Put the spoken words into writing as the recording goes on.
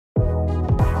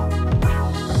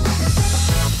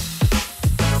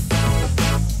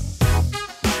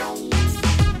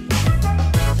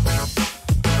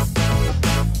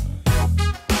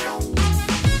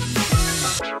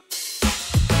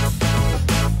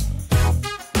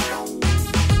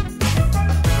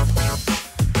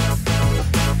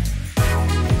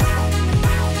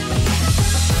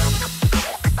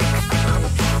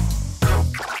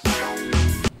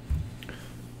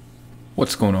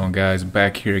What's going on, guys?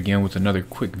 Back here again with another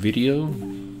quick video.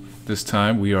 This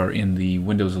time we are in the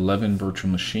Windows 11 virtual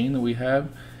machine that we have,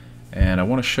 and I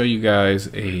want to show you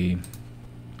guys a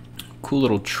cool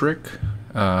little trick,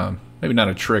 maybe not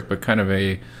a trick, but kind of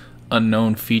a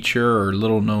unknown feature or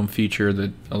little known feature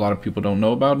that a lot of people don't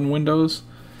know about in Windows.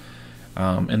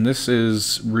 And this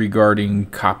is regarding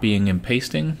copying and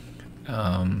pasting.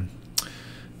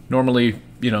 Normally,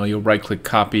 you'll right-click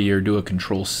copy or do a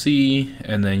Control-C,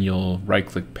 and then you'll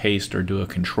right-click paste or do a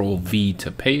Control-V to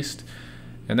paste.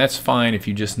 And that's fine if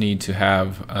you just need to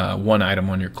have one item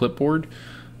on your clipboard.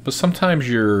 But sometimes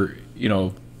you're,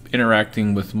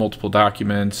 interacting with multiple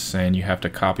documents and you have to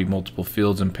copy multiple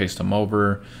fields and paste them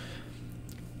over.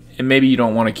 And maybe you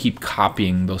don't want to keep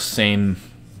copying those same,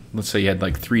 let's say you had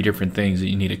like 3 different things that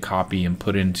you need to copy and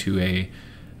put into a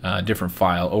different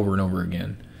file over and over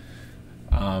again.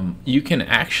 You can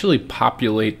actually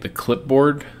populate the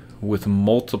clipboard with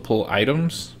multiple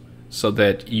items so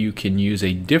that you can use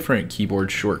a different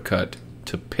keyboard shortcut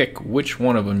to pick which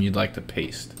one of them you'd like to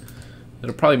paste.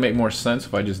 It'll probably make more sense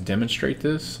if I just demonstrate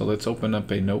this. So let's open up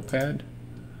a notepad.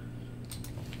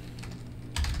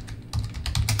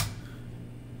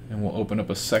 And we'll open up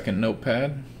a second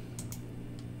notepad.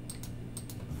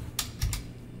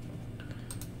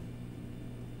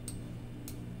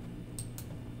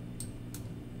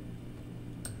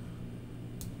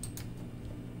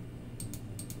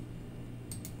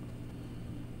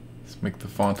 Let's make the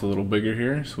font a little bigger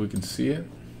here so we can see it.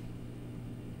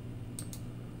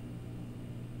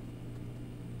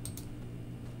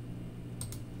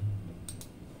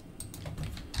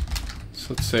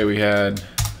 So let's say we had a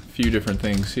few different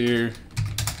things here.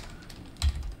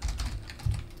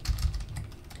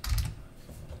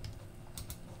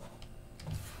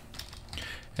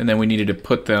 And then we needed to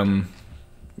put them,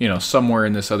 somewhere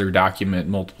in this other document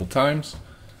multiple times.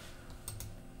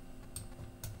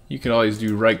 You could always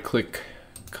do right-click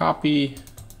copy,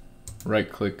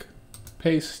 right-click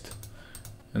paste,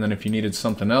 and then if you needed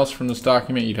something else from this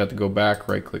document, you'd have to go back,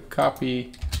 right-click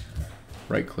copy,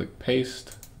 right-click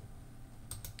paste,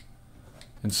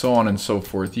 and so on and so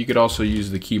forth. You could also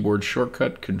use the keyboard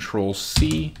shortcut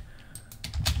Control-C,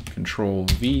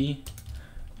 Control-V.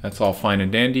 That's all fine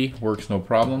and dandy, works no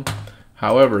problem.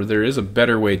 However, there is a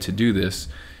better way to do this.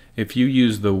 If you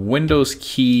use the Windows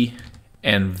key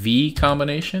and V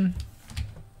combination,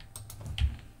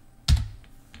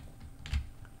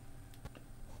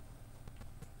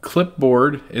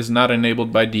 Clipboard is not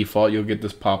enabled by default. You'll get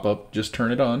this pop-up. Just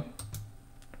turn it on.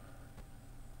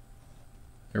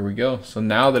 There we go. So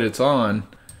now that it's on,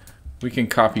 we can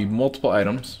copy multiple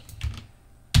items.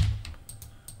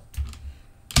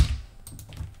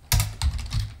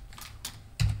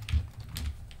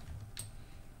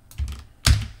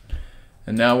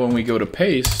 And now when we go to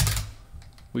paste,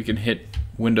 we can hit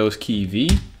Windows key V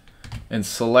and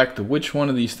select which one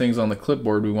of these things on the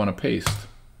clipboard we want to paste.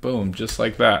 Boom, just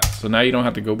like that. So now you don't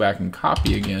have to go back and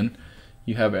copy again.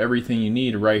 You have everything you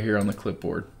need right here on the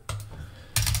clipboard.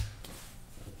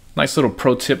 Nice little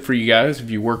pro tip for you guys if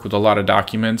you work with a lot of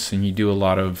documents and you do a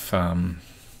lot of,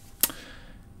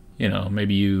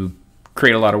 maybe you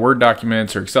create a lot of Word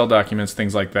documents or Excel documents,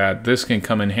 things like that. This can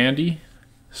come in handy.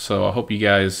 So I hope you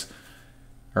guys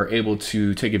are able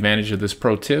to take advantage of this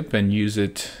pro tip and use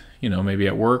it, maybe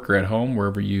at work or at home,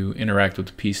 wherever you interact with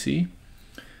the PC.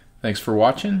 Thanks for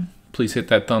watching. Please hit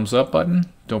that thumbs up button.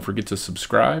 Don't forget to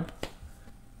subscribe.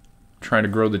 I'm trying to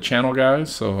grow the channel,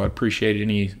 guys, so I appreciate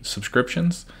any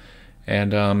subscriptions.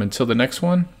 And until the next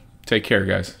one, take care,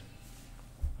 guys.